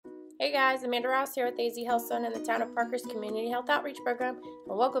Hey guys, Amanda Rouse here with AZ Health Zone in the town of Parker's Community Health Outreach Program,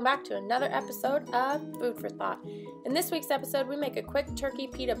 and welcome back to another episode of Food for Thought. In this week's episode, we make a quick turkey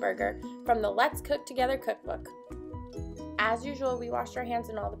pita burger from the Let's Cook Together cookbook. As usual, we washed our hands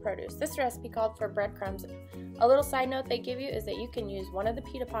in all the produce. This recipe called for breadcrumbs. A little side note they give you is that you can use one of the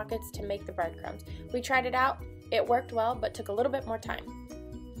pita pockets to make the breadcrumbs. We tried it out, it worked well, but took a little bit more time.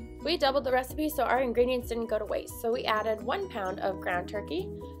 We doubled the recipe so our ingredients didn't go to waste, so we added 1 pound of ground turkey,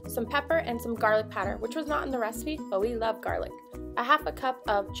 some pepper, and some garlic powder, which was not in the recipe, but we love garlic. A half a cup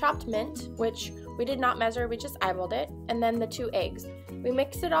of chopped mint, which we did not measure, we just eyeballed it, and then the 2 eggs. We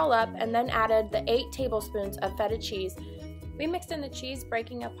mixed it all up and then added the 8 tablespoons of feta cheese. We mixed in the cheese,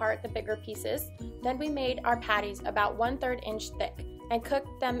 breaking apart the bigger pieces. Then we made our patties about 1/3 inch thick and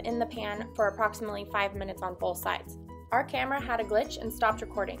cooked them in the pan for approximately 5 minutes on both sides. Our camera had a glitch and stopped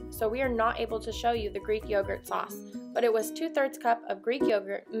recording, so we are not able to show you the Greek yogurt sauce, but it was 2/3 cup of Greek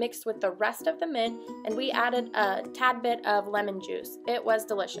yogurt mixed with the rest of the mint, and we added a tad bit of lemon juice. It was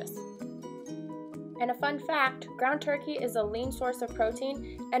delicious. And a fun fact, ground turkey is a lean source of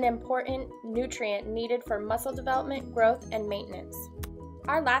protein, an important nutrient needed for muscle development, growth, and maintenance.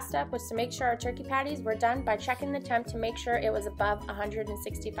 Our last step was to make sure our turkey patties were done by checking the temp to make sure it was above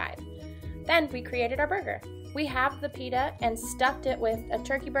 165. Then we created our burger. We halved the pita and stuffed it with a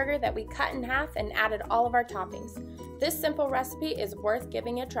turkey burger that we cut in half and added all of our toppings. This simple recipe is worth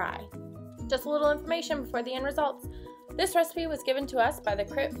giving a try. Just a little information before the end results. This recipe was given to us by the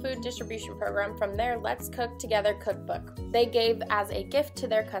CRIT Food Distribution Program from their Let's Cook Together cookbook. They gave as a gift to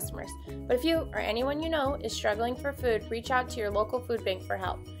their customers. But if you or anyone you know is struggling for food, reach out to your local food bank for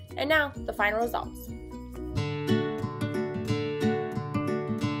help. And now, the final results.